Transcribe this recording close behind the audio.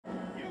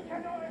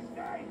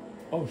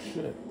Oh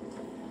shit.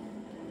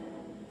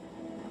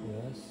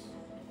 Yes.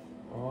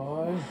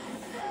 On.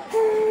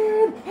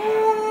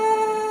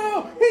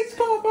 Oh, he's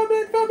called from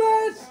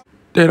Infamous!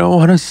 They don't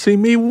want to see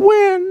me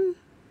win!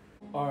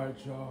 Alright,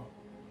 y'all.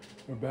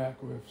 We're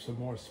back with some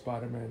more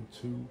Spider-Man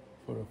 2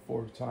 for the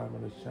fourth time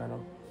on this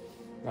channel.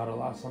 Now, the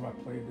last time I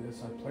played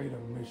this, I played a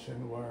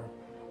mission where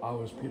I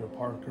was Peter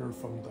Parker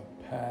from the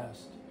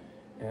past,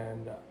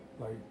 and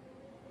like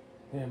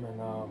him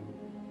and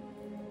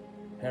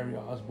Harry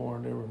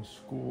Osborn, they were in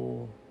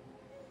school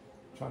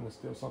trying to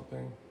steal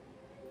something.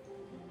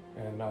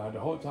 And the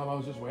whole time I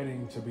was just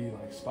waiting to be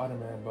like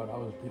Spider-Man, but I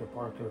was Peter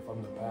Parker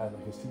from the past,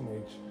 like his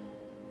teenage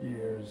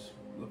years,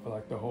 for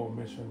like the whole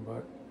mission.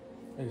 But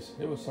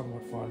it was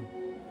somewhat fun.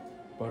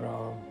 But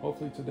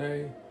hopefully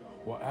today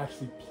we'll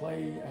actually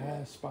play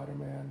as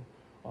Spider-Man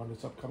on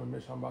this upcoming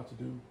mission I'm about to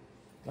do.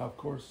 Now, of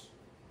course.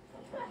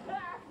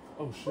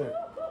 Oh shit.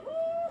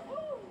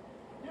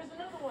 There's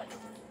another one.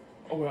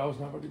 Oh wait, I was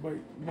not ready.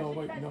 Wait, no.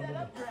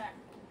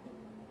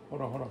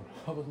 Hold on.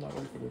 I was not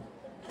ready for this.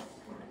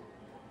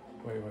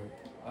 Wait.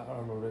 I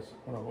don't know this.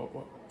 Hold on.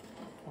 What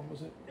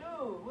was it? Dude,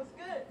 what's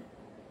good?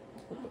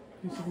 What the?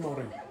 He's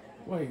ignoring.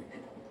 Wait.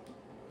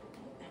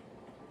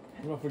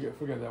 No, forget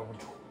that one.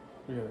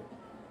 Forget it.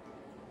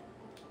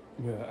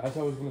 Yeah, as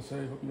I was gonna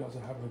say, hope you guys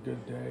are having a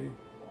good day.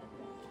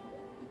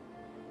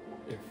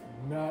 If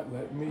not,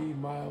 let me,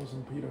 Miles,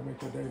 and Peter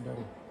make your day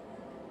better.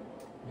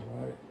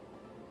 Alright.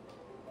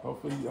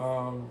 Hopefully,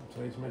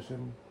 today's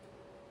mission,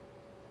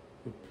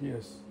 the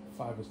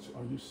PS5 is,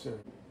 are you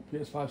serious?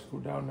 PS5's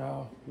cooled down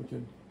now, we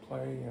can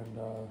play, and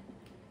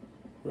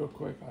real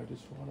quick, I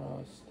just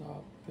wanna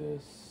stop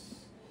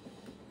this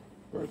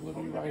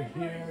burglary right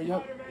here.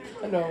 Yep,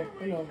 hello.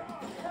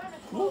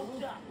 Woo.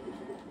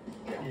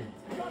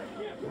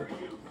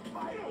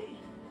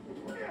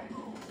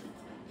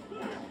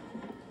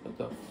 What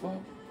the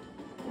fuck?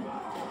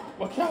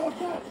 Watch out!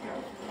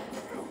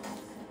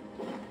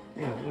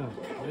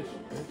 Bitch.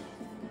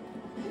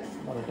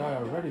 I'm about to die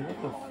already. What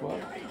the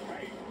fuck?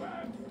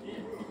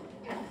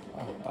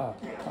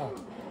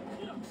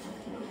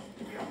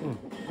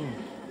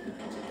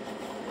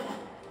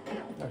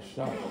 Nice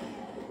shot.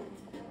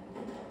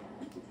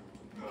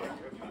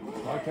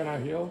 Why can't I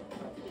heal?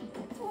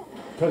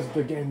 Because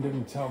the game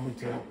didn't tell me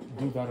to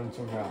do that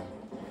until now.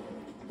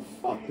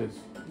 Fuck this,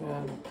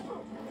 man.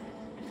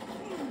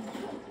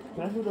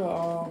 Can I do the,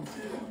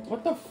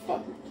 what the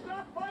fuck?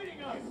 Stop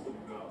fighting us!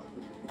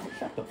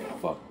 Shut the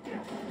fuck.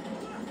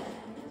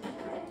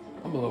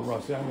 I'm a little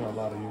rusty, I'm gonna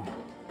lie to you.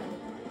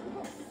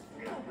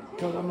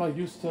 Because I'm not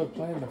used to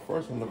playing the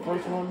first one. The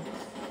first one,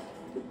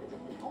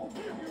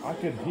 I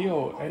could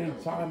heal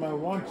anytime I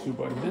want to,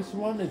 but this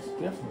one, it's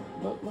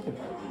different. Look at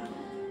that.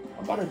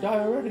 I'm about to die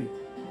already.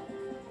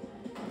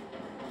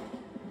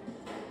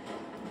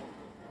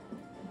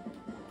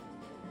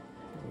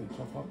 Let me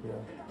jump up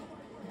here.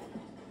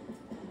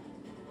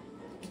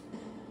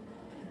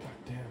 God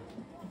damn.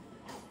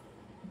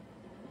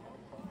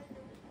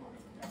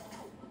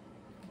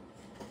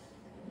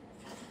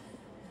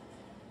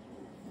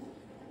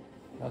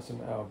 That's an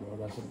L, bro.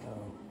 That's an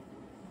L.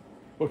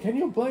 Well, can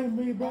you blame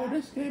me, bro?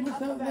 This game is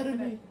not letting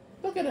me.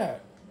 Look at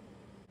that.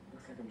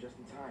 Looks like I'm just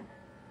in time.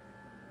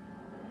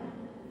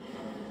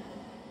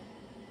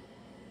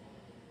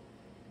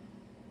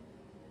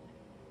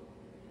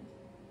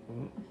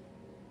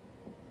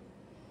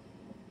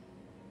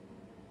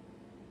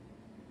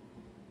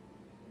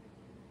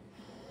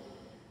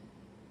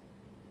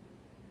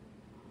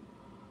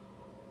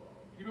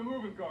 Keep it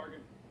moving,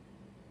 Gargan.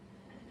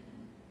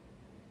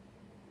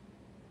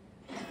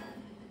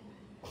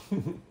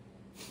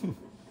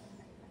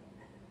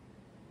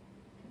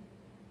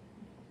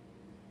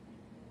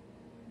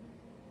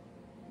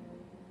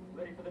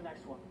 Ready for the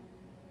next one.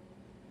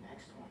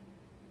 Next one?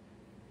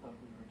 Thought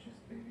we were just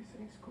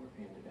babysitting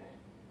Scorpion today.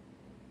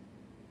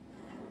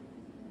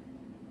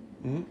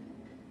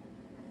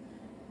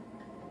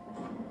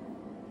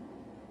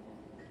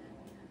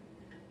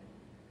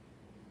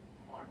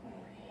 Martin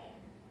Lee.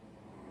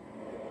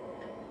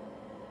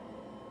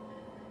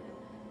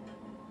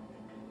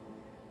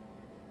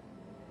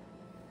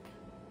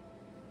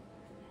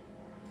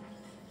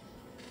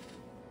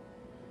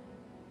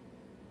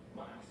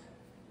 Miles.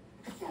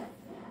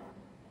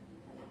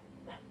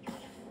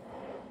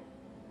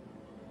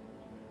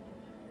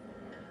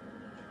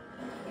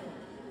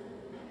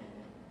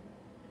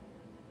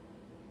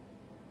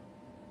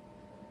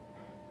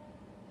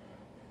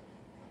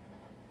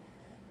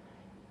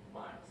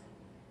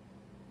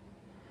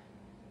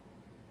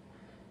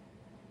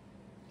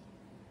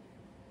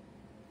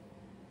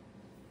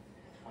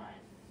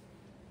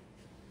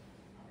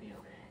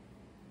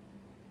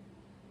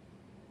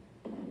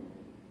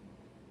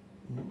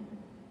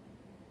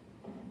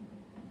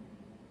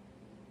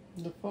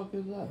 The fuck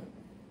is that? A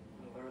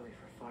little early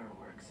for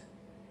fireworks.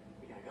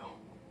 We gotta go.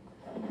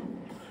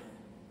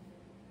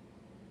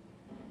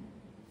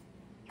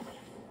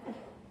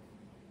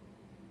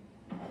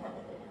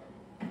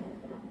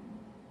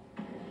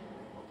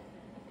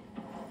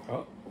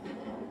 Oh.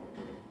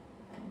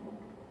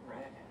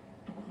 Red,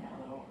 yellow,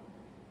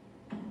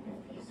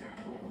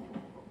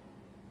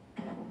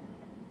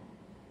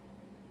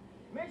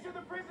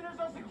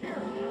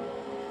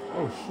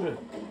 Oh shit.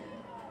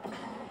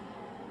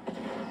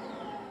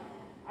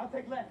 I'll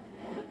take left.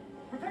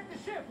 Protect the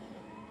ship.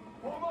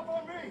 Form up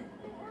on me.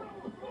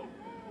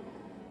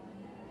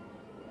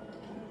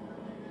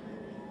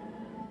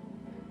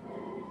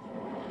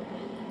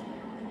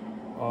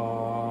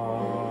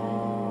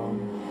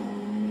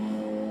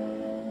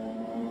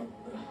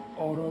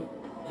 Oh,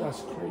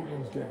 that's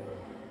Craven's game.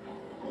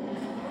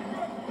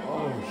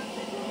 Oh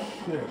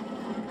shit.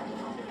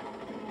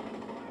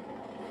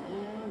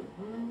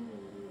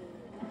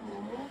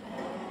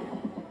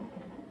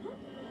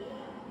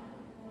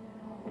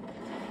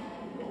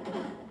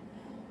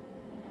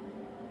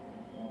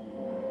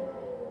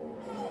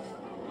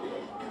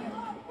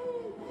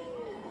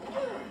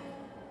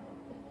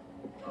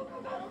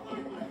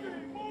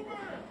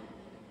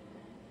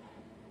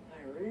 I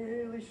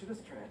really should have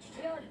stretched.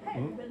 Your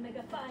head will make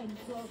a fine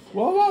trophy.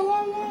 Whoa, whoa,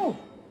 whoa, whoa!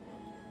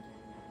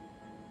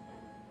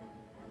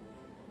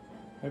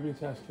 Heavy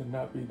attacks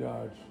cannot be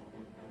dodged.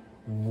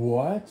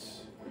 What?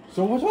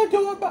 So what do I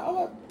do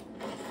about it?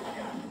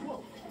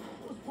 Whoa,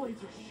 those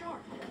blades are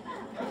sharp.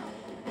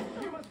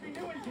 You must be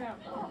new in town.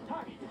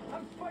 Hi,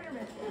 I'm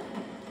Spider-Man.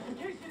 In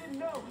case you didn't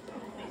know,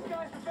 these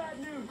guys are bad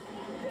news.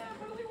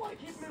 Definitely want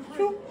to keep them in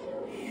prison.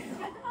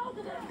 Get out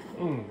of there!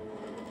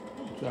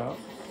 Good job.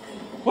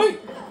 Wait!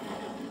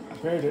 I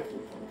parried it.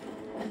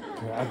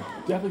 Okay, I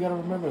definitely gotta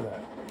remember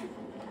that.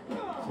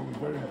 It's gonna be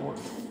very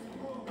important.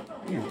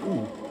 Ooh,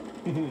 ooh.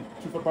 2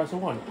 for the price of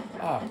 1.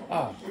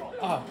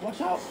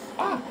 Watch out!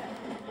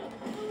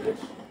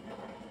 Bitch.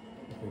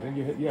 Okay, then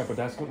you hit. Yeah, but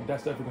that's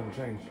definitely gonna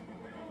change.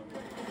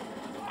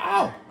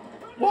 Ow!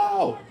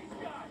 Whoa!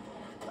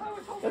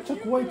 That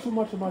took way too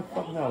much of my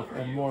fucking health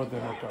and more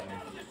than I thought.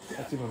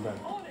 That's even better.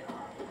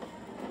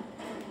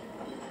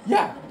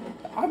 Yeah!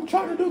 I'm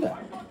trying to do that.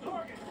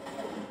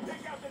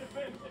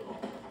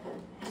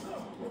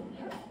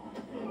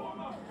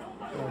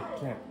 I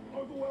can't.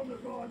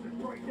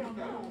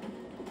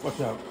 Watch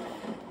out.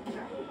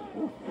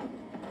 Ooh.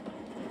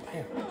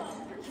 Damn.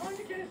 Trying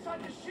to get inside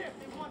the ship.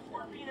 They want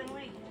Scorpion and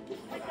Lee.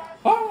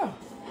 Ah!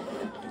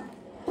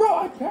 Bro,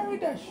 I parried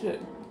that shit.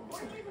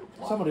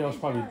 Somebody else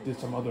probably did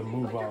some other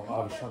move while I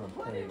was trying to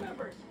parry it.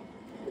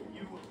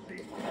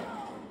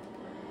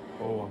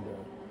 Oh, I'm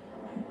dead.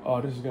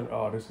 Oh, this is gonna be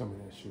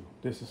an issue.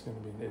 This is gonna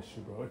be an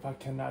issue, bro. If I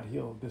cannot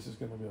heal, this is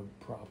gonna be a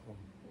problem.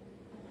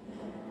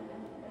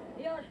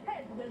 Your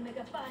head will make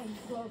a fine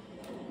trophy.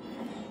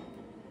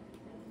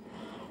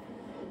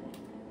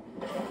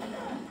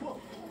 Whoa,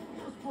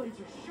 those blades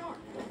are sharp.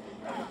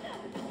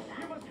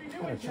 You must be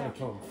new I'm in trying town. to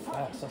kill him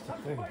fast. That's the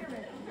I'm thing.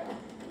 Spider-Man.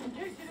 In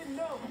case you didn't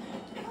know,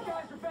 these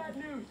guys are bad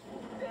news.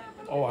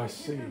 Definitely Oh, I want to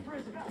keep see. them in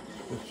prison.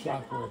 The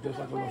shockwave. There's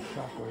like a little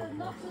shockwave. I'll in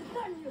there. not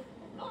return you.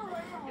 All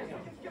right, guess we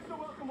can skip the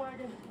welcome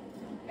wagon.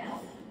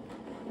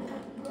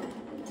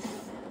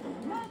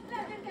 Don't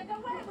let him get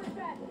away with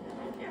that.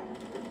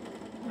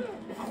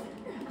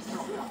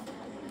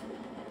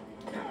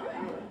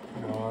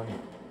 Come on.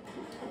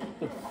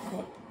 The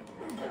fuck?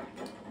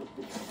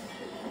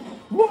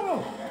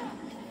 Whoa!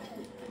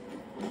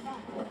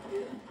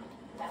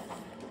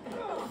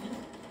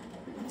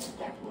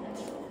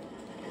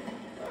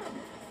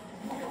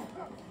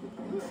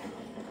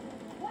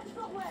 Watch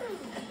the way.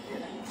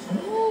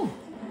 Woo!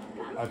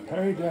 I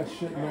parried that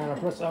shit, man. I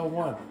pressed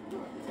L1.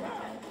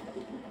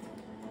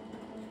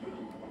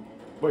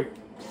 Wait,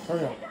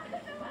 hurry up.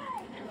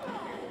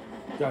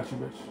 Got you,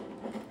 bitch.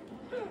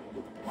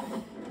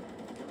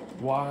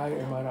 Why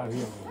am I not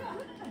healing?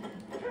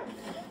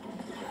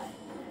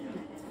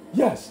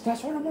 Yes,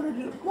 that's what I wanted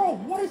to do. Bro,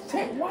 why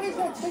is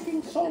that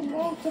taking so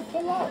long to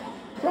fill up?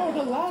 Bro,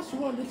 the last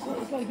one, it's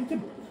like you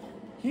can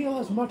heal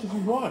as much as you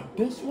want.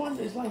 This one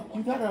is like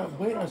you gotta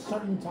wait a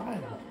certain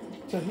time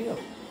to heal.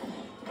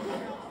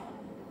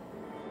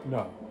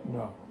 No.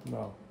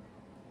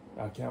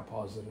 I can't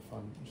pause it if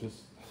I'm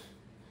just...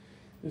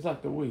 It's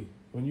like the Wii.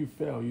 When you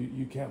fail,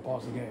 you can't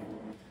pause the game.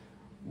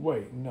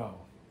 Wait,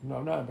 no,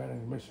 I'm not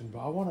abandoning the mission, but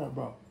I wanna,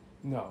 bro.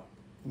 No.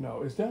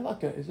 Is there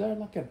like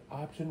an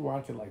option where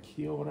I can like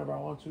heal whenever I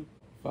want to?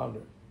 Found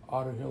it.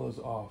 Auto heal is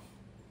off.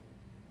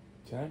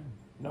 10?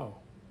 No.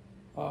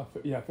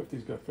 Yeah,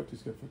 50's good.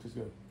 50's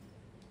good.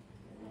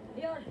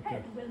 Your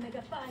head will make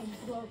a fine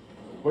trophy.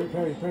 Wait,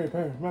 parry.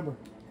 Remember.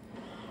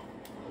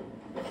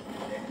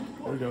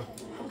 There we go.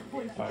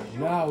 Alright,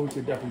 now we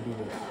can definitely do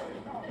this.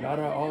 Now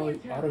that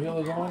auto heal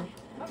is on.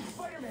 I'm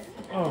Spider-Man.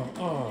 Uh. In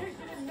case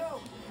you didn't know,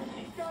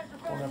 these guys are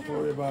Don't bad have to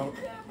worry news. about.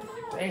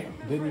 Damn,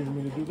 didn't even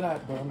mean to do that,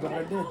 but I'm glad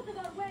I did. Out of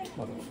our way.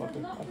 Motherfucker.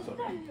 I'll not I'm sorry.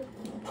 return you.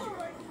 All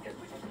right, guess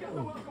we can skip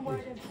the welcome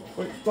wagon.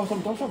 Wait, throw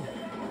something.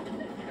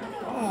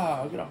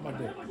 Get off my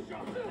dick.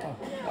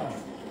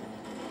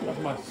 Get off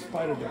my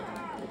spider dick.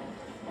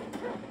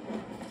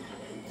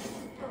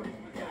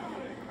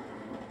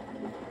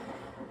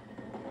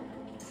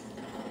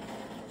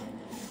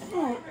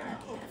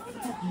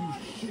 You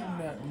shooting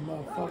that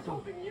motherfucker.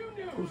 Hoping you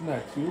knew. Who's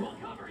next? You?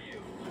 Cover you.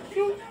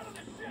 You? Out of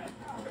the ship.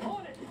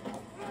 On it.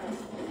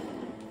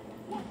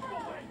 Watch the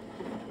way.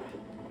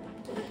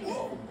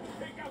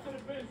 Take out the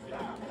defenses.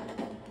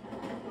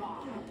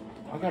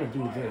 I gotta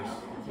do this.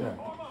 Yeah.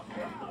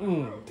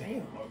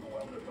 Damn.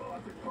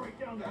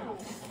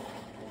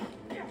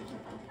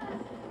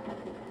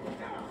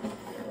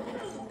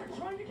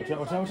 Watch out,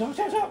 watch out, watch out, watch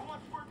out, watch out.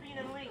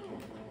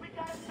 We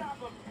gotta stop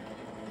him.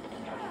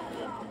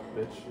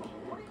 Bitch.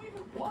 What do you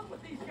even want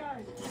with these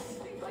guys?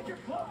 Seems like your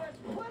club has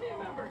plenty of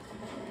members.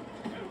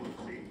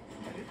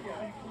 And it's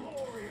getting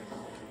glorious.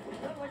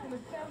 Not liking the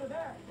sound of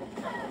that.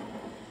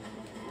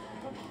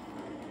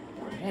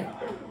 Damn.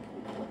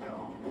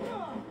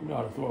 You know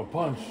how to throw a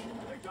punch.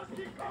 They just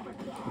keep coming.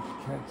 But you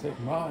can't take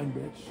mine,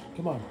 bitch.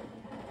 Come on.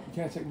 You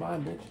can't take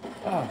mine, bitch.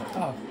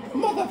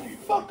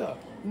 Motherfucker!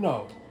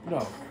 No,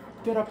 no.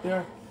 Get up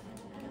there.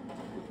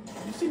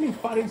 You see me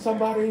fighting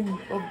somebody?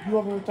 Oh, you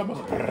over here talking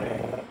about...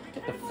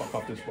 Get the fuck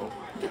off this boat.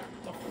 Get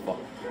the fuck...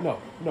 No,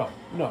 no,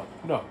 no,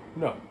 no,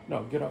 no,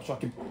 no. Get up so I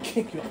can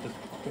kick you off this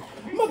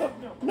fucking... Mother...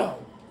 No.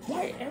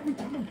 Why every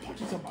time I'm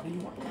punching somebody, you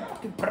want to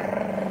fucking...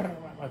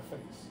 Right my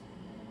face?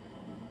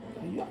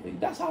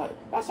 That's how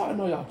I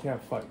know y'all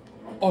can't fight.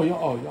 Oh,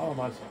 y'all on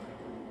my side.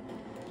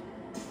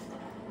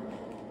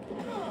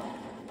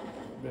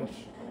 Bitch.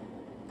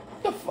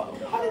 The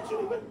fuck? How did you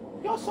even...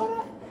 Y'all saw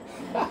that?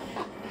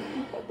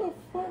 What the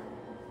fuck?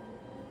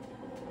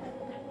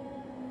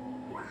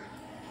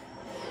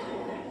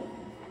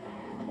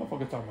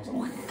 Motherfucker talking about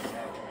something.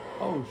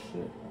 Oh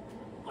shit.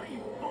 What are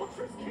you,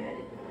 Ultras, kid?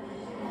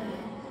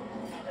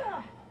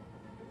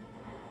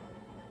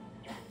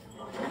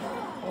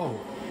 Oh.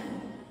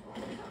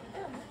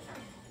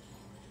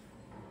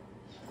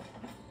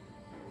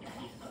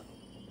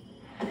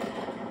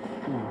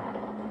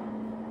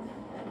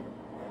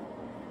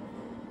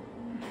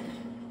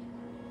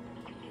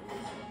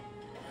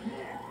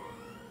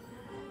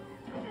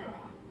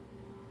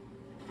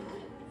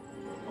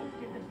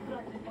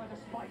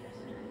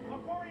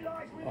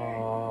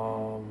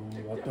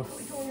 What the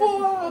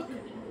fuck?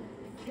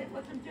 Can't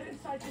let them get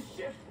inside this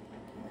ship.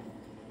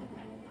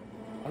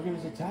 I can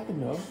just attack him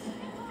though.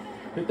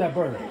 Hit that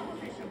bird.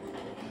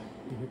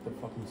 He hit the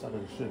fucking side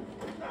of the ship.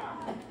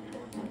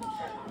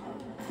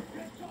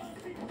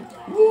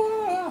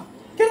 Whoa!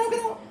 Get out,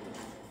 get out!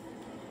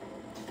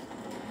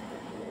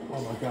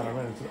 Oh my god, I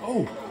ran into the...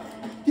 Oh!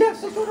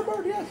 Yes, I saw the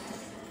bird, yes!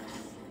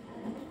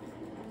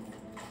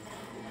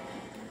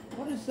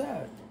 What is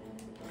that?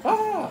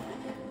 Ah!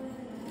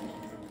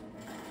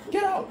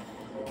 Get out!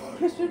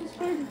 This shit is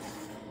crazy.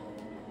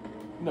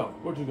 No,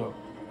 where'd you go?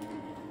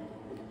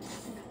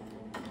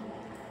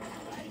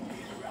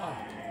 Ah.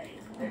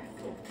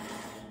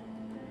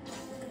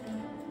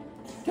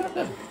 Get up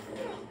there!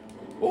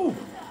 Oh!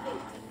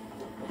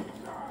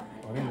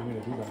 I didn't mean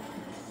to do that.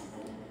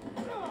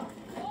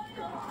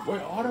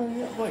 Wait, auto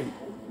hit? Wait.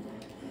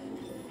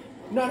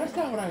 No, that's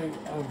not what I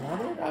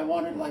wanted. I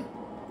wanted, like...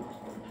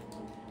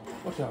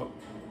 Watch out.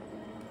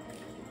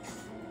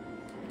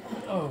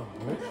 Oh,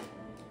 bitch.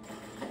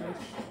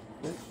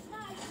 Bitch.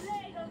 My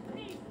blade of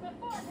peace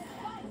before this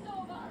fight's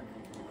over.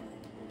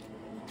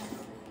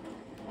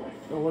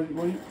 No, what do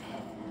you...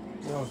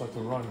 No, I was like to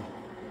run.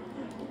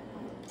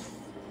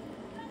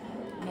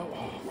 No.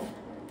 Oh.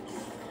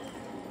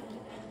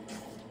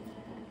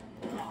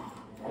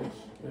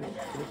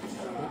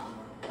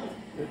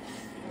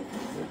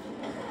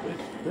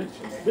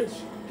 Bitch.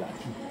 Got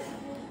you.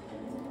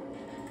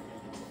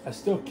 I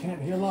still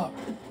can't heal up.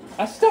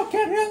 I still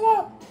can't heal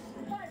up.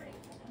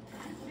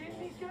 See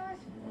these guys?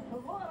 A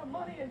lot of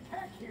money and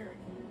tech here.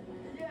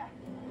 Yeah,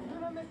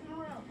 they're not messing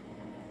around.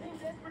 Seem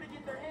desperate to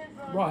get their hands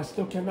on. Bro, I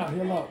still cannot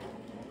heal up.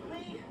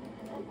 Lee,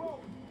 or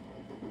both.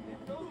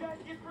 If those guys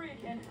get free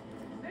again,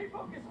 stay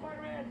focused,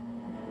 Spider-Man.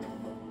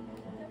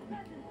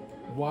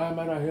 Why am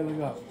I not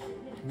healing up?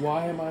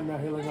 Why am I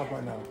not healing up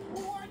right now?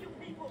 Who are you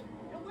people?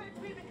 And where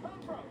did we even come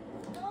from?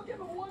 I'll give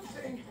them one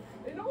thing.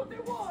 They know what they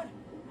want.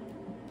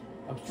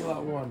 I'm still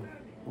at one.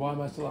 Why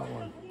am I still at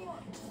one?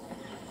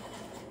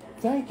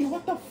 Thank you.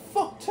 What the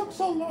fuck took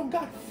so long?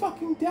 God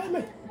fucking damn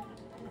it.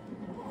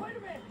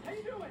 Spider-Man, how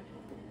you doing?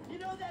 You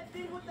know that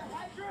thing with the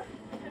Hydra?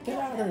 Get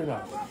out of here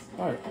now.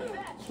 Alright.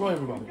 Destroy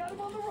everybody. Got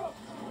him on the rope.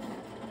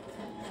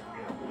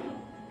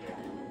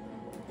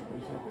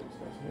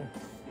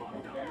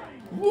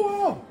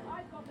 Whoa!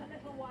 I got the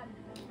little one.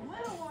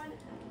 Little one?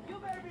 You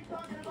better be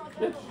talking about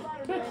that Bitch, little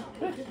Spider-Man.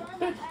 bitch, If I'm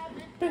bitch, a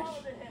habit bitch.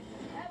 taller than him,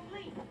 at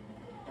least.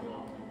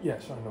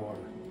 Yes, I know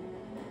water.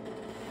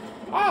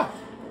 Ah!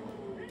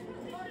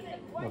 Spider-Man,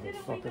 why didn't we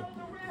Motherfucker. know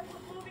the raft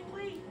was moving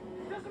Lee?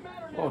 Doesn't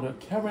matter now. Oh, the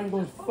camera angle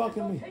is Focus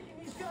fucking on me. taking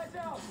these guys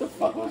out. The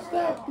fuck was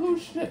that? Blue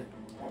shit.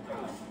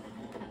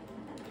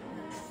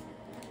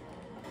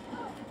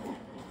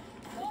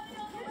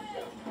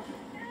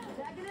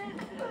 Tag it in.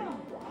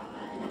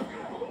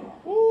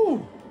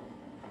 Ooh!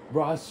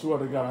 Bro, I swear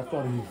to God, I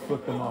thought he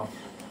flipped them off.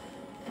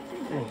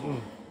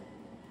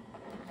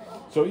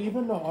 So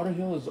even though auto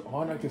heal is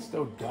on, I can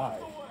still die.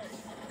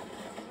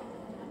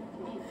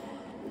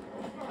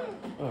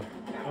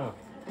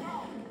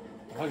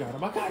 I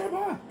got him,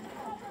 bro!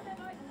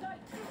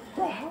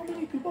 Bro, how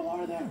many people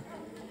are there?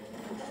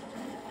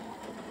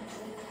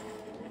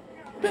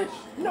 Bitch,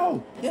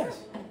 no!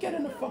 Yes! Get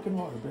in the fucking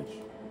water,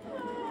 bitch.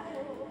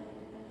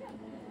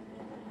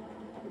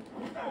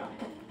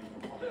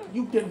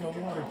 You get in the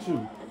water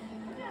too.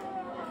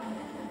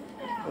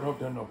 I hope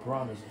there are no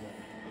piranhas in there.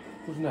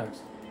 Who's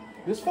next?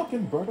 This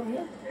fucking bird over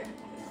here?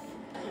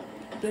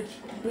 Bitch,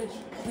 bitch,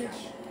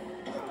 bitch.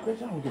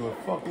 Bitch, I don't give a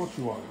fuck what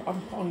you are.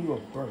 I'm calling you a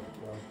bird,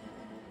 bro.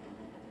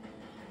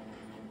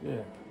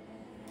 Yeah.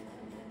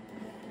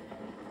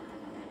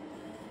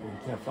 You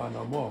can't fly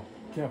no more.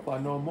 Can't fly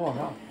no more,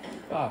 huh?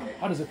 Ah,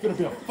 how does it feel to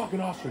be a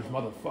fucking ostrich,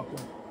 motherfucker?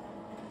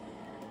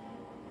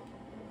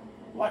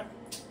 What?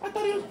 I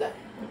thought he was dead.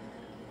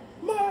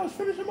 Miles,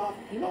 finish him off.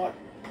 You know what?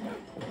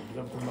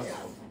 Jump to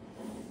myself.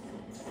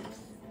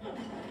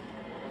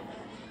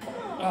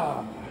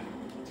 Ah.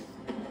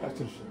 That's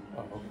the shit.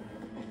 Oh, okay.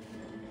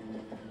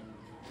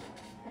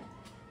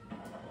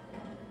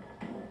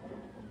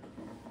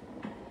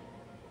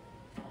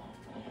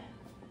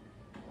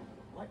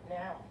 What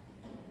now?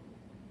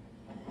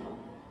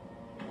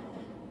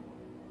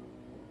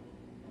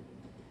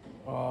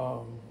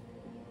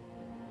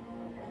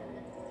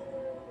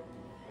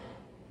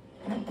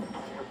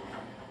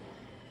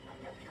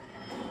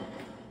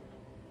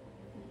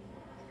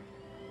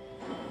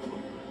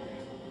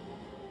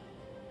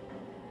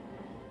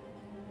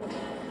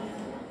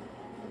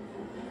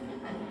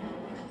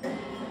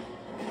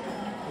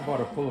 I'm about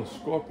to pull a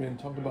scorpion,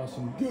 talk about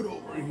some get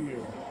over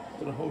here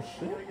to the whole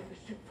shit. Gotta get this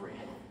ship free.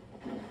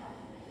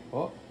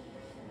 Oh.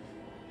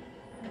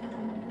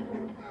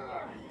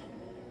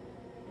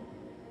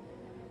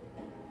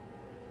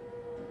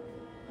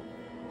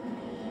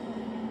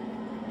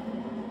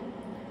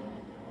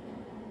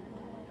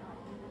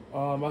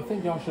 I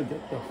think y'all should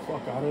get the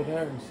fuck out of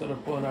there instead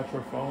of pulling out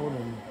your phone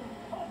and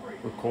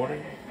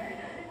recording. Hey,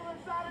 people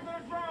inside are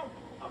gonna drown.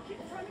 I'll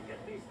keep trying to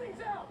get these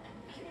things out.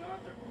 King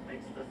Arthur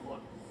makes this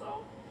look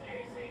so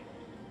easy.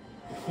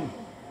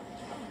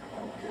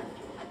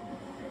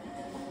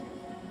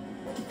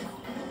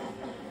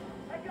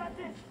 I got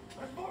this.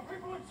 There's more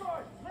people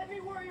inside. Let me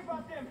worry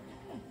about them.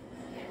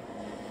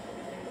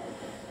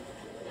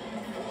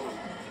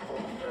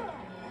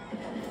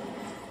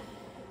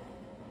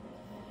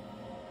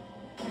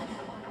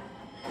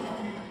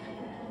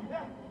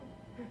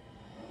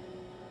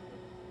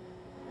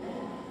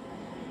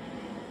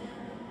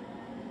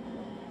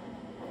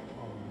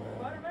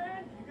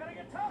 Spider-Man, you gotta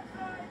get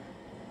topside.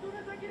 As soon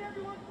as I get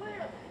everyone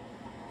clear.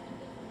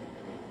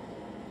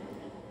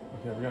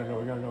 Okay, we gotta go.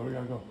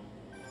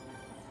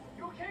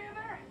 You okay in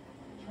there?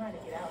 Trying to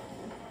get out.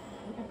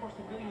 Looking for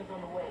civilians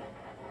on the way.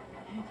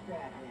 It's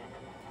bad, man.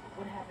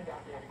 What happened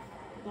out there?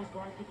 Did those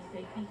guards get to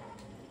safety?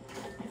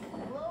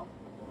 Hello?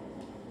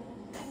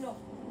 Signal.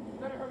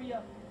 Better hurry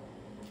up.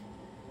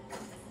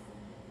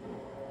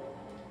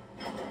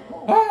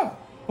 Ah!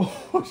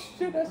 Oh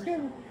shit, that's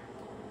him.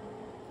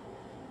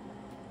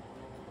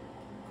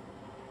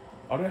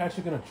 Are they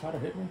actually gonna try to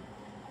hit me?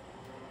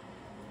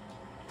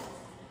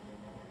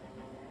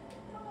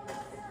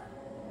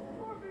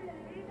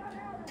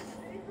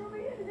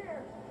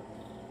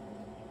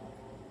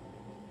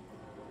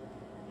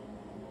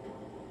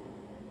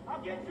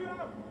 I'll get you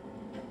out.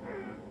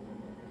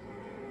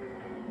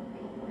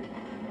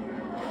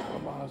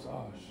 Come on,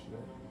 oh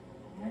shit.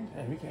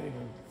 Damn, we can't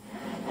even.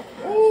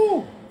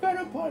 Oh!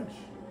 Venom punch!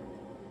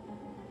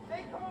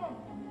 Stay calm.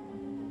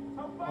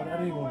 I'll Oh, find that out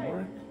didn't the even way.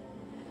 work?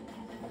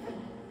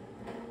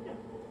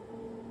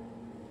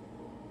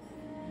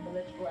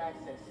 Electrical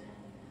access.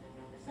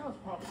 Sounds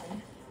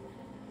promising.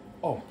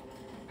 Oh.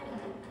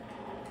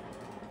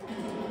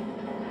 Okay.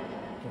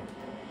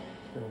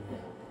 Get over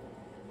here.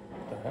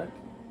 What the heck?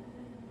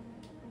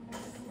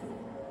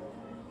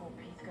 Oh,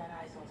 Pete's got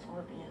eyes on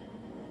Scorpion.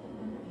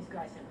 These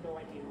guys have no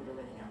idea who they're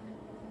letting out.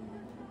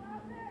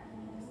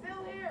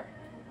 Still here.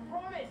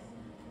 Promise.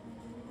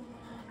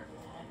 Come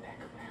on,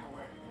 backup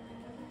power.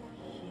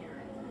 Here.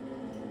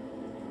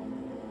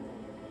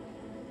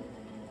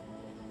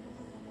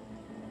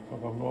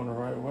 Hope I'm going the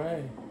right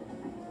way.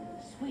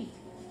 Sweet.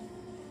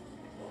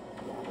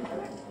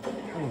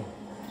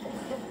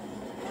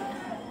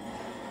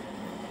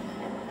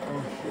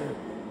 Oh shit.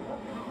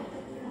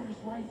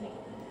 Water's rising.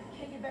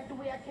 Can't get back the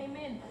way I came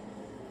in.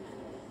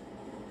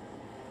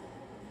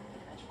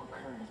 Electrical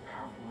current is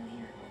powerful in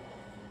here.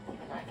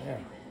 Even I can Yeah.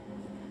 feel it.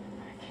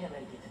 I can't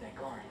let it get to that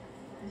guard.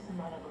 This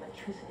amount of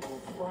electricity will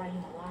fry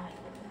him alive.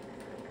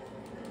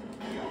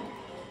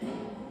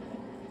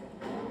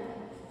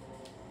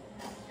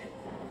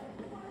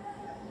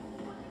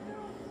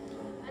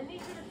 I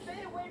need you to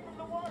stay away from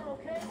the water,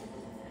 okay?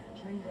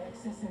 Drain the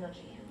excess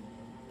energy.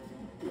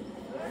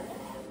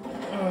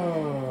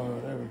 Oh,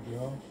 there we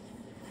go.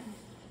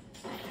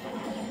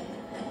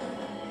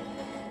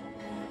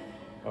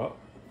 Oh.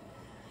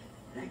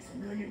 Thanks a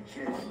million,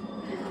 kid.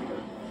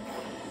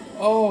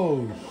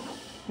 Oh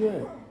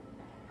shit.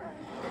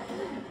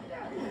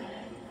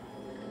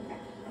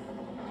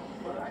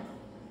 But I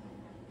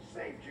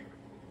saved you.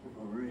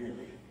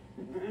 Really?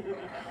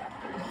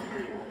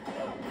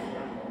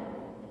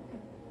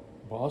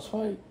 Boss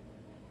fight?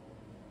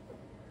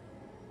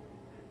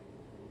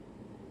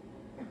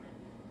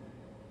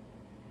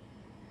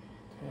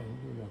 Damn,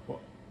 you got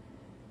what?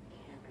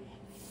 Can't be.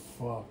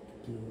 Fuck,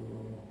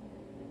 dude.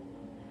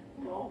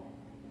 No.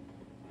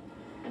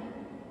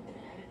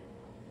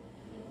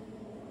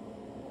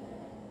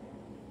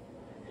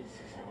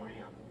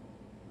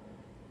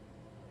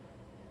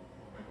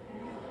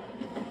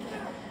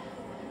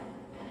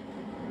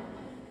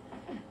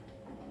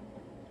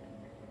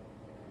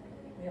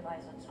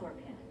 eyes on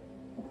Scorpion.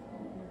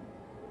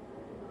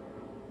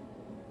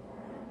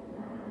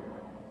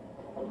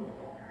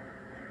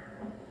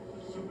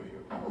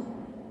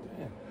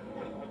 Damn.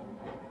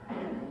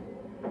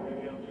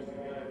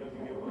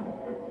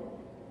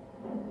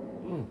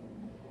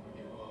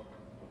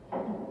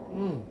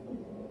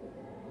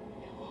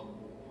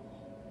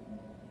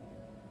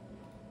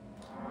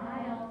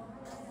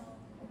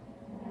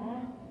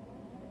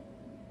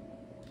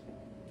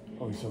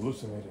 Oh, he's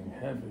hallucinating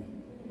heavy.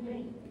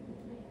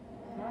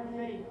 Not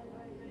me.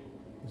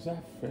 Is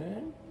that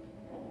Finn?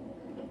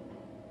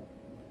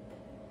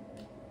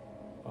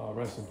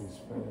 Rest in peace,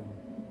 Finn.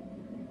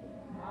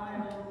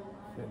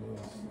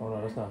 Phineas. Oh no,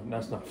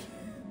 that's not.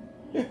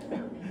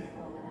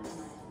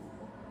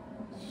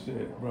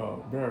 Shit,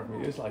 bro, bear with me.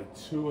 It's like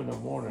 2 in the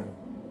morning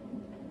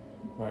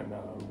right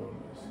now. I'm doing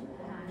this.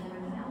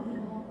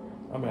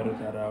 I'm edit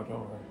that out,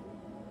 don't worry.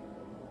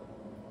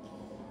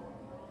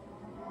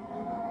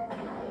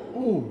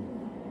 Ooh.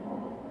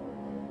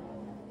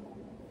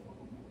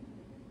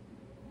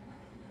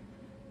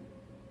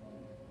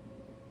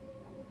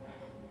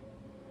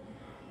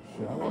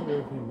 Shit, I wonder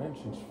if he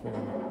mentions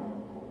Finn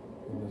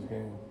in this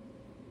game.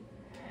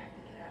 Yeah.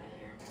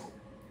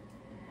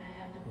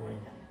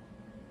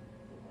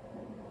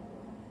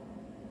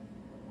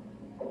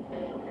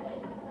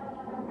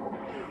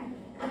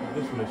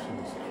 This mission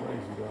is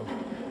crazy though.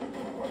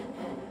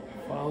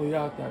 Finally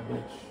out that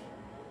bitch.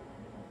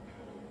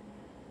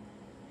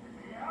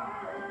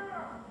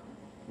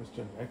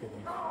 Mr.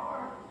 Negative.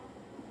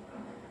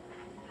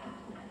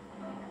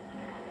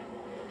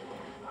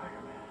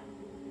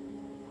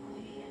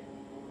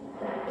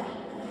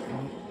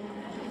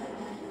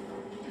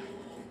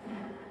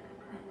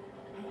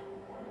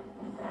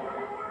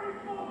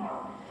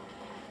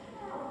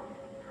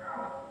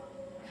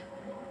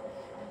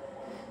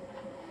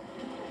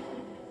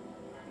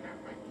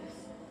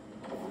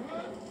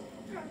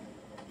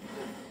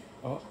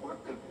 Oh.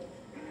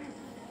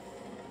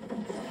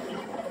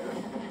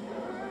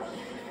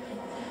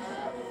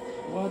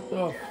 What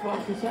the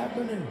fuck is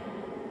happening?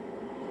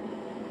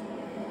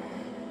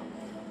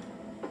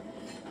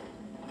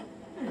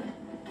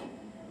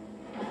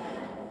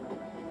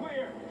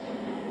 Clear.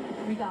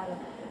 We got him.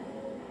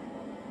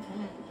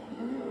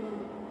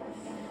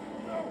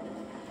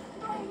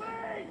 No,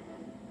 leave!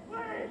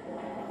 Leave!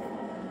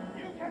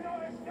 You cannot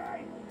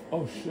escape!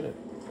 Oh shit.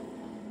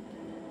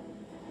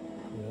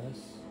 Yes.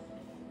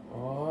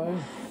 Oh,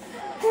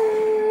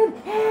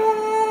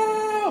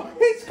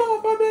 he's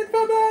called from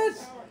Infamous!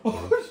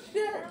 Oh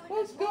shit,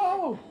 let's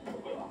go!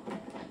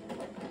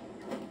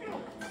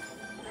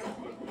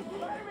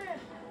 Spider-Man!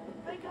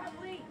 They got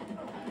Lee!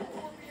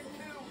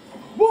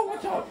 Whoa,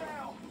 watch out!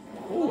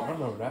 Oh, I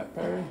remember that,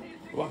 Perry.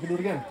 Oh, I can do it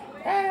again.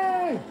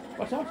 Hey!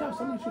 Watch out, watch out,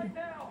 somebody shooting.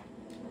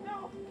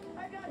 No! I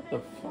got What the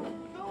this! fuck?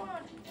 Go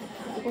on!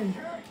 Wait,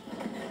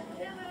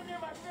 Can't let him near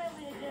my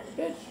family again!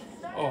 bitch!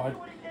 Oh, I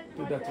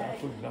did that to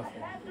absolutely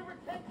nothing. I have to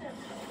protect them!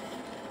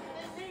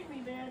 They need me,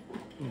 man!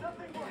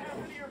 Nothing will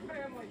happen to your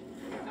family!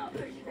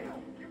 Nothing!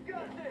 You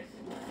got this!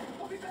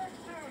 I'll be back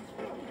soon!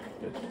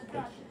 Bitch, bitch,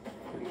 bitch.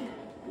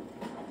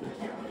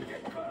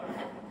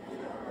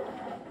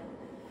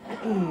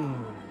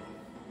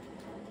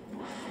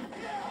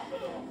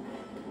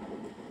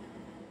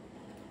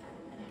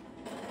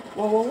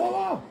 Whoa, whoa,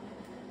 whoa,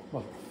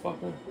 whoa!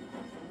 Motherfucker.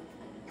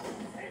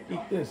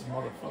 Eat this,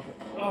 motherfucker.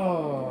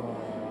 Oh.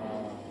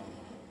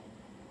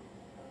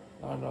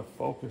 Not enough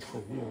focus to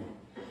heal.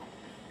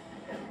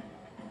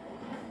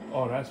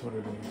 Oh, that's what it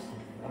is.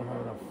 I don't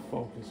have enough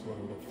focus,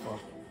 whatever the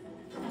fuck.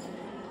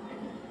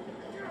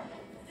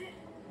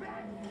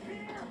 Back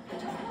here!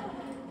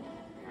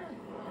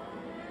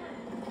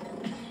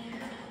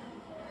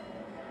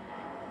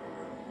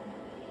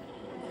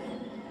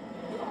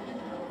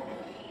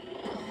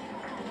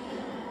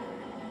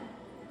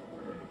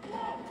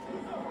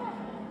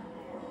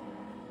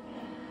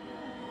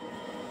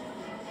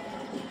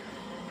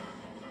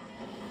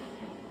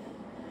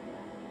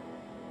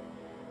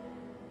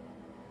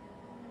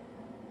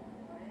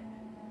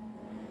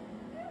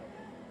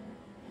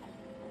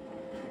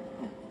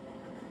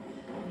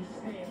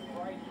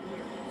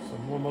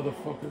 Some more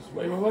motherfuckers.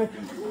 Wait, wait, wait.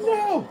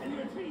 No!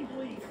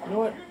 You know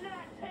what?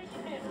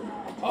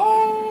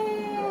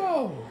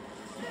 Oh!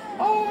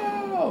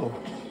 Oh!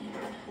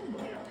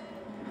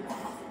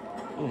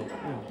 Okay,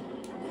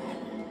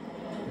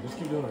 just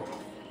keep doing it.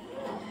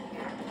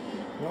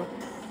 What?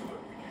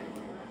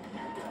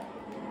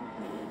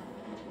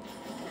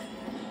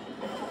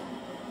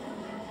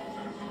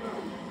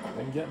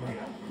 Then get me,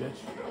 bitch,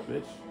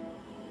 bitch.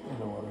 In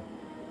the water.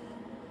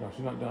 No,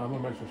 she's not down. I'm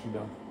gonna make sure she's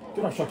down.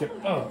 Get off, Chuck it.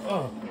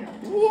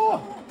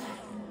 Whoa!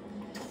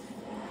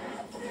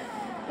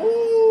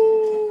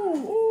 Ooh!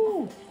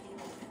 Ooh!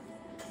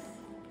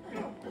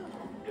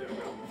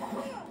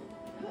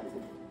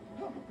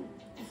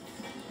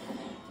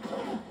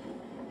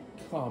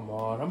 Come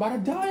on, I'm about to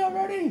die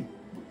already!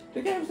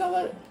 The game's not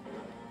letting...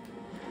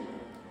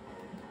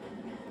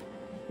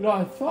 You know,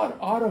 I thought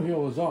auto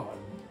heal was on,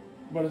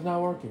 but it's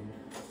not working.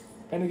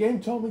 And the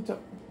game told me to...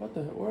 What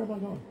the hell? Where am I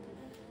going?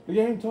 The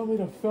game told me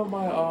to fill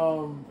my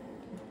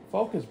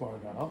focus bar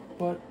now,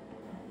 but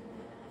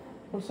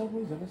for some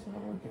reason it's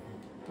not working.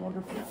 I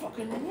wonder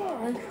fucking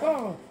why.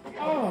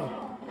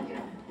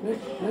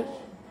 Bitch.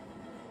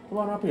 Come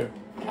on up here.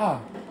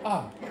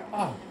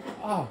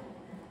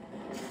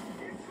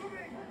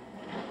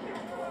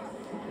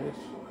 Bitch.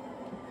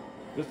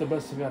 This is the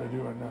best thing I gotta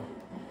do right now.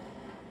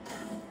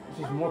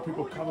 There's just more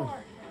people coming.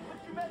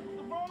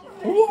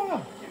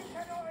 Whoa!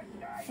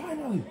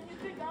 Finally!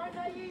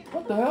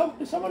 What the hell?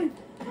 Is somebody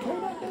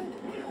killing that thing?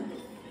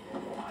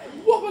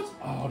 What was?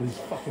 Oh, these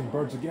fucking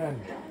birds again.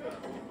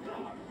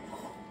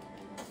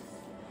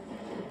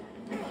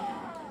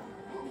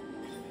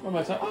 What am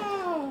I saying?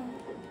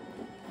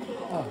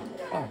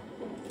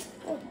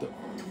 What the?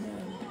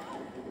 Man.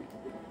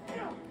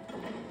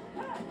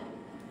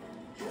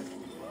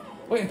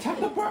 Wait, attack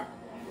the bird!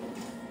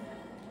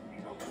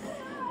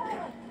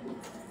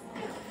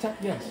 Attack,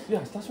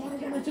 yes, that's what I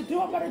wanted to do.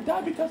 I'm gonna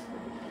die because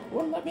it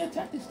won't let me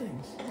attack these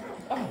things.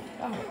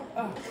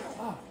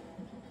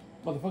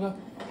 Motherfucker.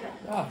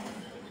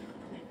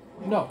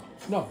 No.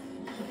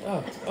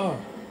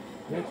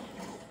 Bitch.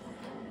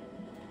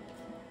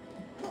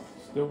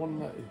 Still one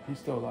that he's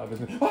still alive,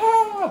 isn't he?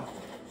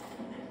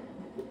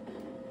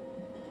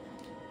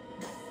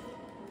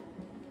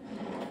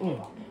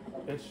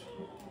 Bitch.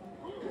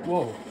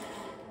 Whoa.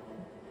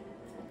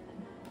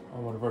 I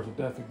want to verse of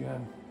death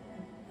again.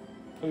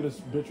 Look at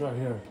this bitch right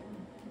here.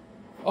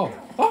 Oh.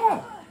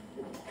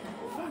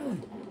 Finally.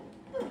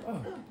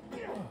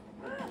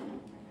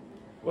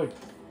 Wait.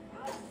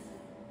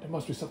 There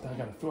must be something I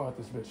gotta throw at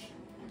this bitch.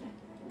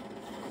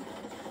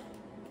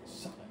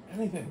 Something.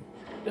 Anything.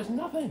 There's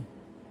nothing.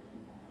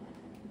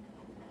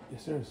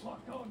 Yes, there is.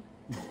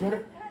 You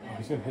better. Oh,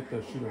 he's gonna hit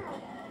the shooter.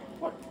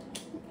 What?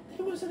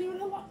 He wasn't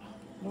even alive.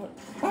 No.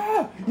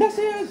 Yes,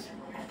 he is.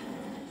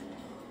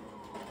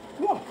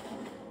 Whoa.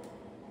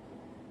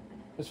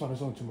 It's fine.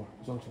 There's only two more.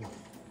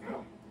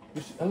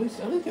 You should, at least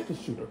get the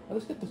shooter. At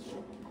least get the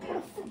shooter.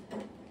 What the fuck?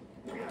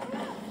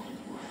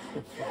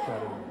 Get the fuck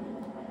out of here.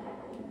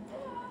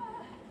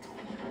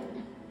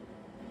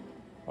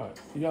 Alright,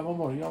 you got one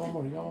more.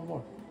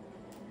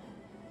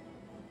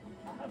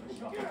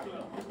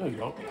 There you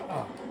go.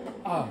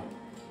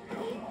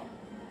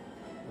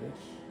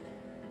 Bitch.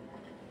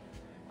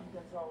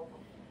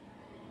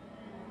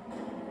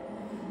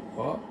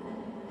 What?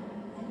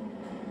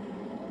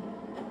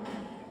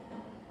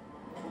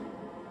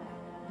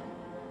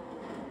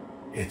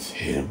 It's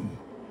him,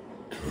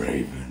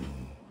 Kraven.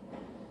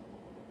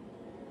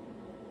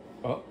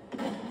 Oh.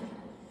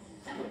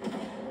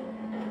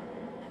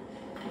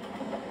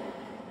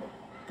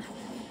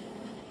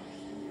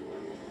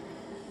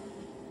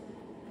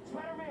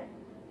 Spider-Man,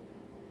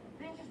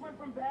 things just went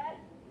from bad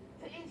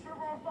to East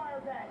River on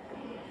fire bad.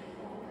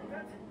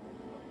 That's...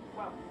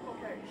 Well,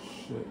 okay.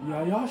 Shit.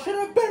 Yeah, y'all should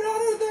have been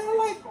out of there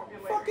like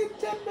fucking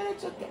 10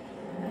 minutes ago.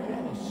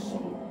 That was so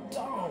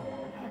dumb.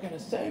 I gotta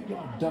save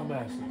y'all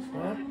dumbasses,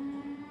 man.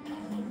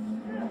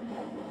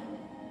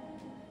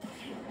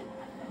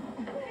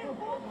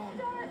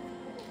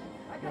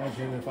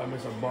 Imagine if I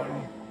miss a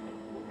button.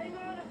 Hang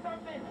on to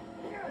something.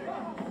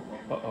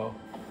 Uh-oh.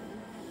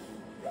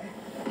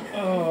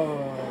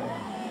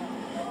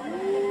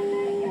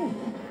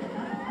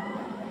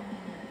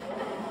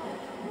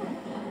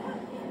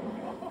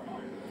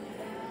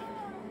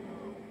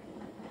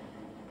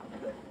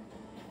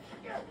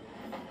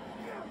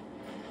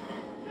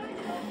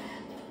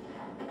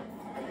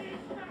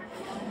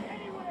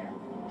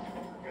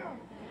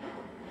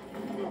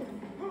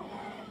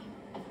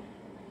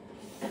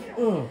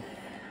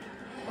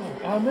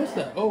 I missed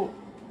that. Oh,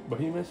 but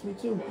he missed me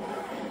too.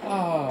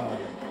 Okay.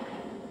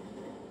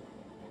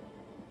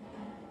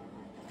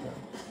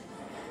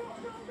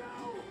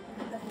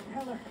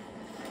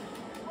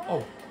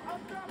 Oh. I'll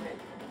stop it.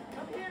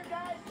 I'm here,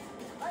 guys.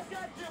 I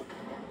got you.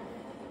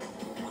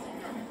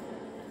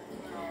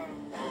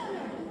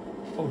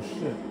 Oh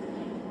shit.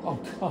 Oh,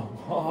 come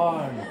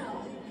on.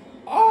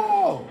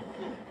 Oh!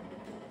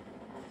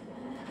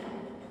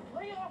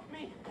 Lay off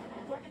me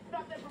so I can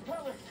stop that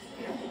propeller.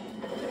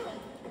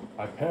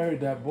 I parried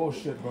that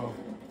bullshit, bro.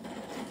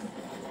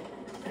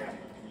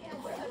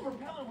 Can't let that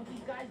propeller with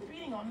these guys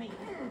beating on me.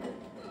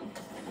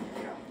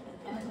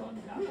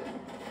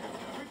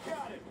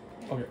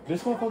 Okay,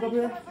 this motherfucker up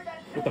here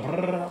with the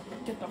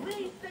get the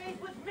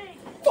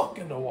fuck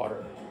in the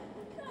water.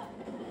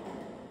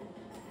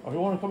 Oh, you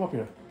want to come up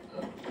here?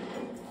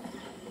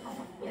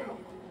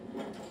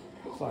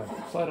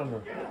 Slide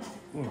under.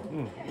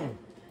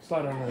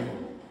 Slide under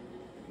again.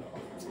 No,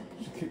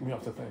 she kicked me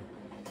off the thing.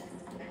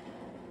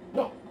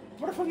 No,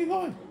 where the fuck are you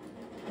going?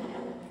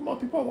 Come on,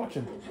 people are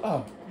watching.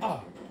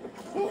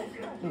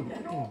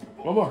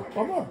 One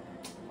more.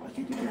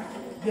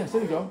 Yes,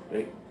 there you go.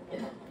 Hey.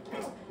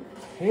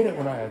 Hate it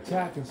when I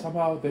attack and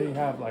somehow they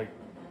have like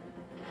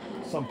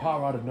some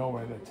power out of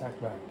nowhere and attack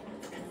back.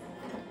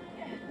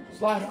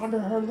 Slide under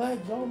her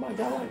legs. Oh my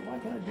god, why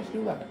can't I just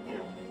do that?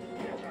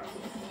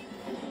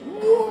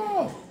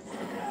 Whoa!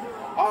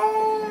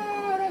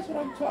 Oh, that's what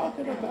I'm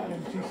talking about.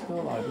 And she's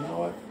still alive. You know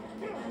what?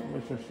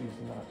 Make sure she's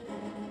not.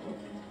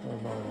 Oh,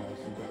 no,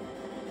 she's dead.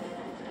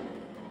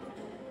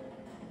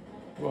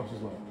 Who else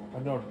is left?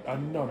 I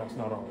know that's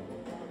not all of them.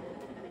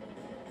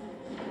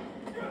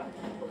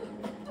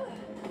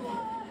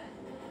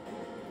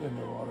 In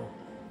the water.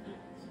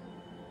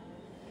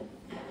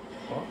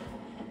 Oh.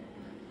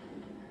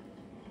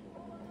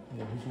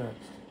 Yeah, who's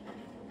next?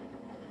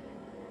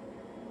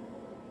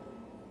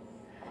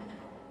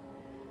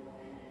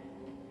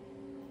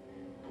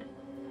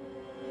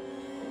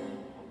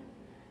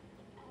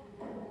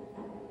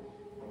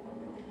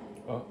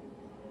 Oh.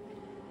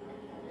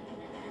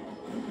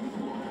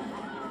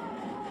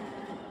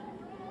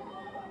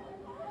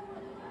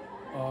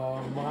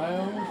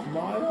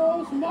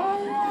 Miles!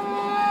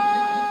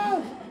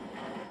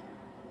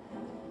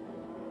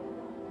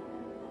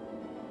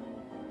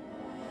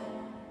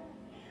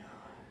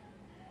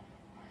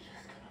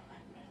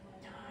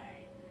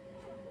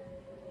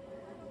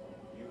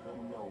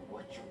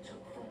 What you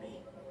took from me.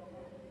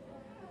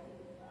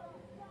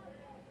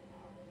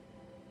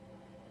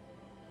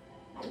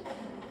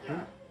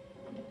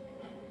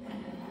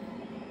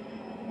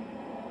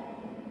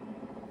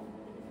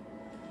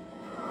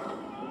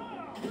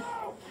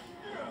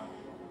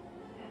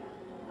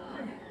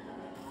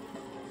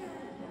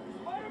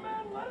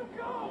 Spider-Man, let him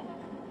go!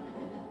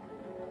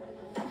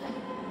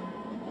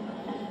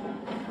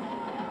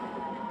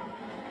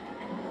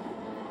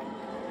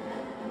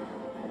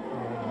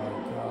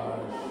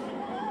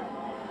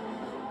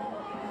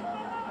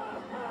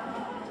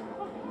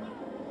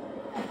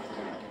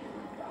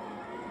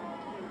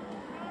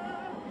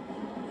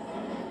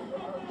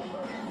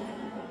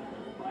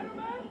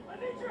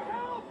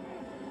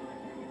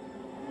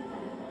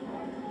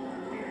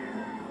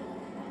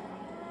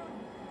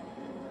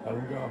 Let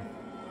him go.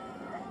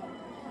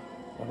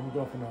 Let him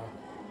go for now.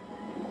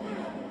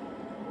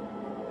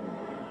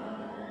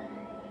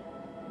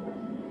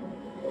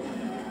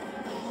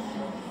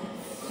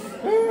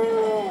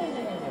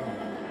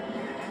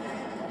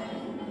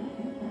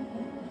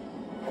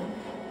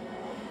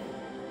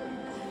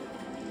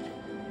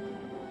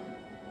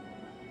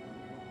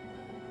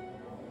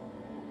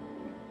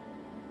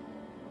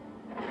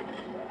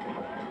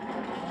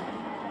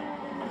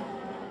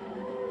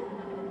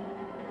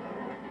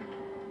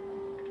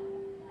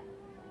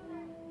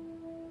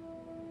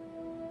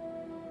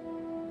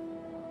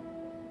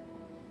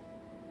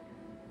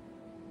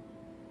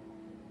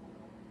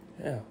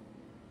 Yeah.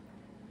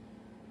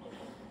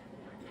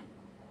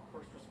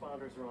 First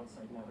responders are on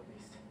site now, at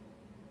least.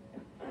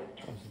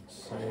 That's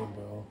insane,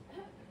 bro.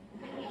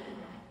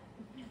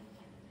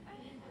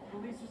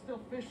 Police are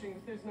still fishing,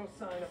 but there's no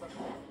sign of us.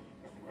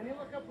 Any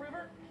look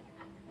upriver?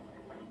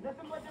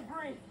 Nothing but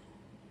debris.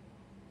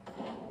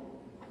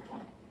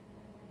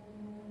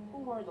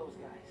 Who are those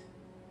guys?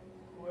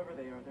 Whoever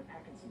they are, they're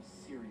packing some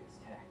serious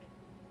tech.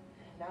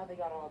 Now they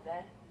got all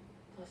that,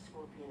 plus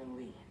Scorpion and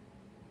Lee.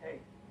 Hey,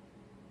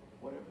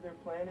 whatever they're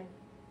planning,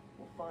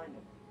 we'll find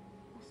them.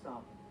 We'll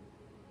stop them.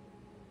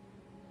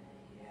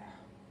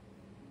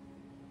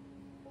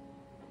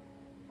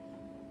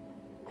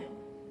 Yeah.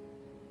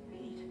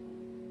 Pete.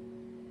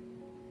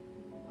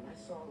 When I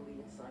saw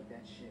Lee inside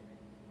that ship,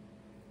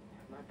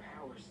 my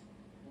powers,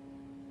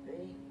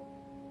 they...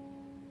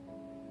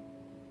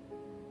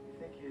 You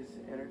think his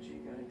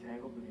energy got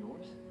entangled with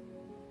yours?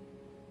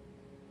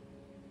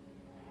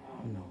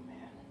 Oh, no,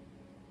 man.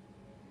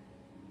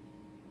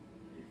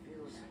 It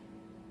feels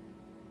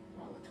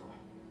volatile.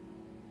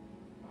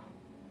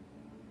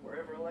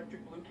 Wherever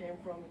Electric Blue came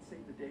from, it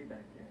saved the day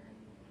back there.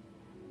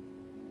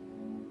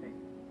 Hey.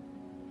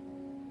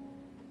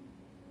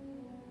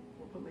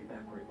 We'll put Lee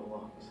back where he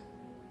belongs.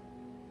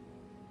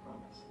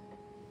 Promise.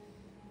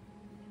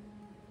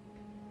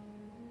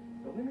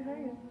 Don't leave me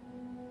hanging.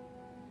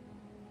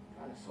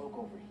 Trying to soak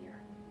over here.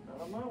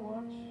 Not on my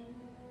watch.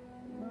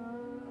 Come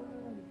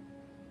on.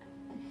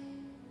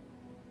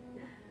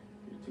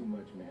 You're too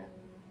much, man.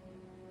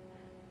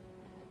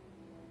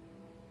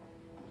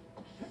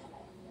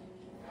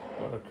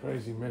 What a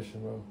crazy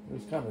mission, bro. It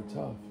was kind of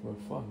tough, but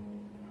fun.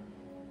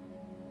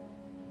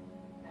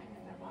 Hang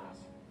in there,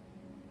 Miles.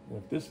 And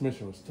if this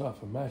mission was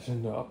tough,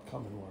 imagine the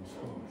upcoming ones.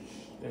 Oh,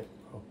 shit,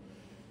 bro.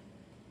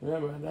 Yeah,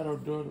 man, that'll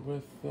do it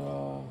with,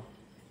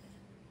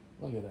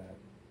 look at that.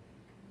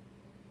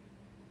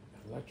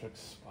 Electric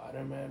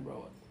Spider-Man, bro.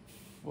 What the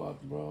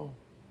fuck, bro?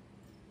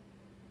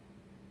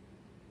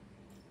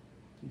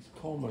 He's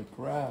Cole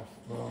McGrath,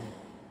 bro.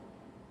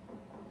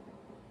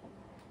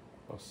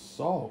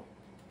 Assault.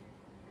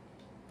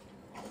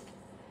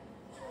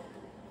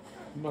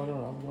 No,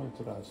 I'm going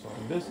to that assault.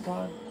 And this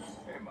time,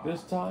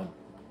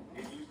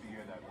 It used to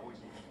hear that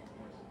voice.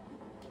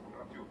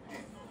 Drop your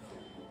pin.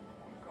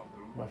 Come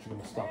through. I'm actually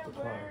going to stop the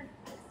crime.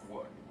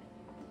 What?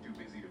 Too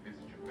busy to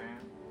visit your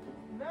fam?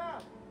 Nah.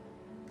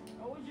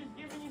 I was just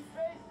giving you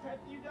space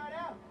after you got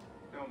out.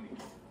 Don't need.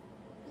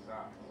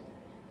 Besides,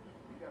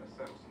 we gotta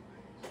settle some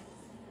things.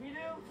 We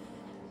do?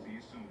 See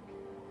you soon.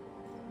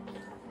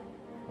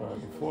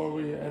 Alright, before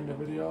we end the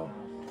video,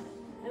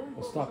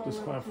 let's stop this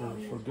crime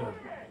for good.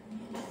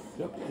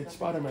 Yep, it's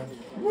Spider-Man.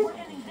 We're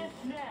ending this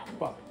now.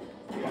 Bye.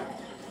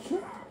 Bye.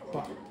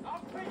 Fuck.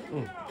 I'll take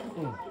him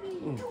down.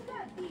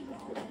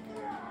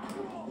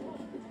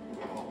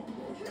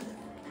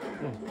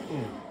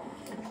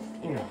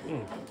 You got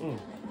these.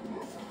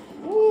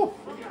 Woo.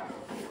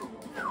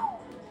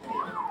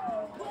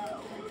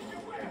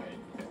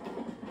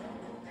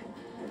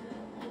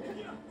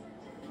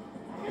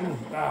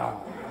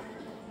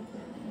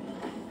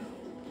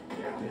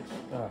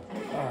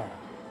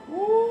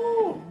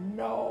 Woo,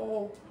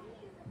 no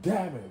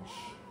damage.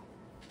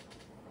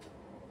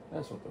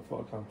 That's what the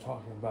fuck I'm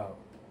talking about.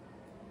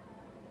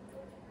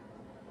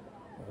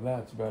 Now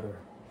that's better.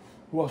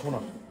 Who else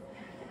wanna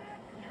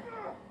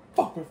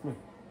fuck with me?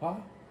 Huh?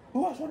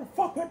 Who else wanna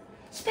fuck with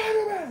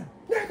Spider-Man?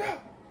 Nigga!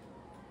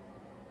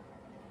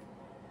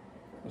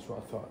 That's what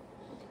I thought.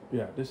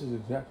 Yeah, this is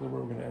exactly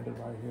where we're gonna end it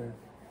right here.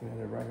 We're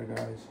gonna end it right here,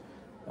 guys.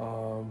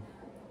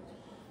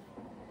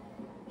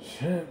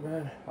 Shit,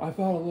 man. I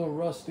felt a little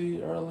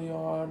rusty early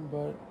on,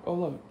 but oh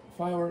look,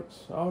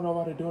 fireworks. I don't know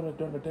why they're doing it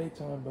during the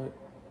daytime, but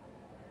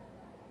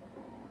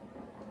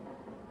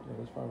yeah,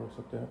 there's fireworks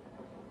up there.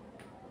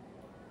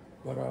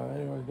 But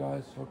anyway,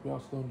 guys, hope y'all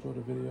still enjoyed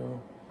the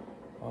video.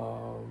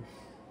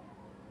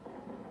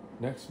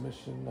 Next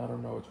mission, I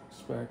don't know what to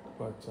expect,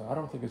 but I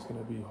don't think it's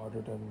gonna be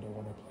harder than the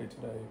one I played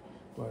today.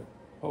 But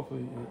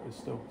hopefully, it's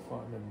still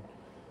fun and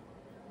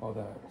all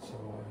that. So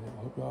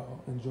I hope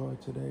y'all enjoyed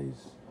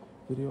today's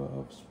video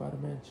of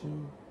Spider-Man 2,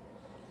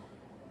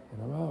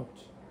 and I'm out.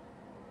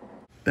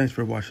 Thanks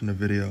for watching the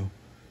video.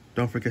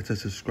 Don't forget to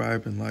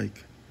subscribe and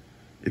like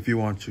if you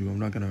want to. I'm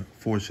not gonna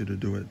force you to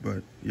do it,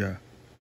 but yeah.